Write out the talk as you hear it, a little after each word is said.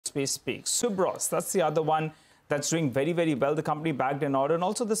as we speak. Subros, that's the other one that's doing very, very well. The company bagged an order, and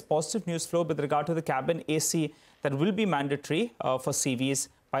also this positive news flow with regard to the cabin AC that will be mandatory for CVs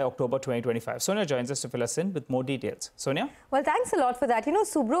by October 2025. Sonia joins us to fill us in with more details. Sonia? Well, thanks a lot for that. You know,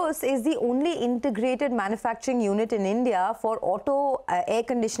 Subros is the only integrated manufacturing unit in India for auto air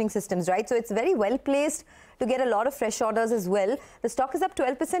conditioning systems, right? So it's very well placed to get a lot of fresh orders as well. The stock is up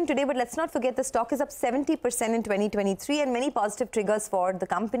 12% today, but let's not forget the stock is up 70% in 2023 and many positive triggers for the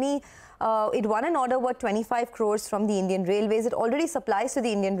company. It won an order worth 25 crores from the Indian Railways. It already supplies to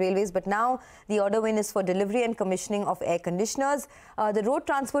the Indian Railways, but now the order win is for delivery and commissioning of air conditioners. The Road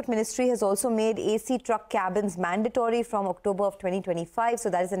Transport Ministry has also made AC truck cabins mandatory from October of 2025. So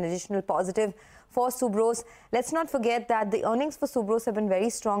that is an additional positive for Subros. Let's not forget that the earnings for Subros have been very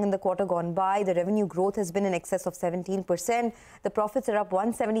strong in the quarter gone by. The revenue growth has been in excess of 17%. The profits are up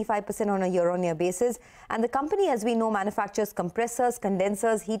 175% on a year-on-year basis. And the company, as we know, manufactures compressors,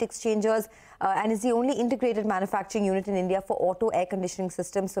 condensers, heat exchangers, and is the only integrated manufacturing unit in India for auto air conditioning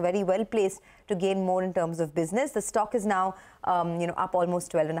systems. So very well placed to gain more in terms of business. The stock is now, up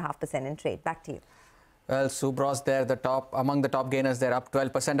almost 12.5% in trade. Back to you. Well, Subros there, among the top gainers, they're up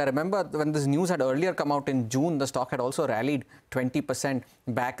 12%. I remember when this news had earlier come out in June, the stock had also rallied 20%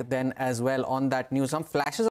 back then as well on that news. Some flashes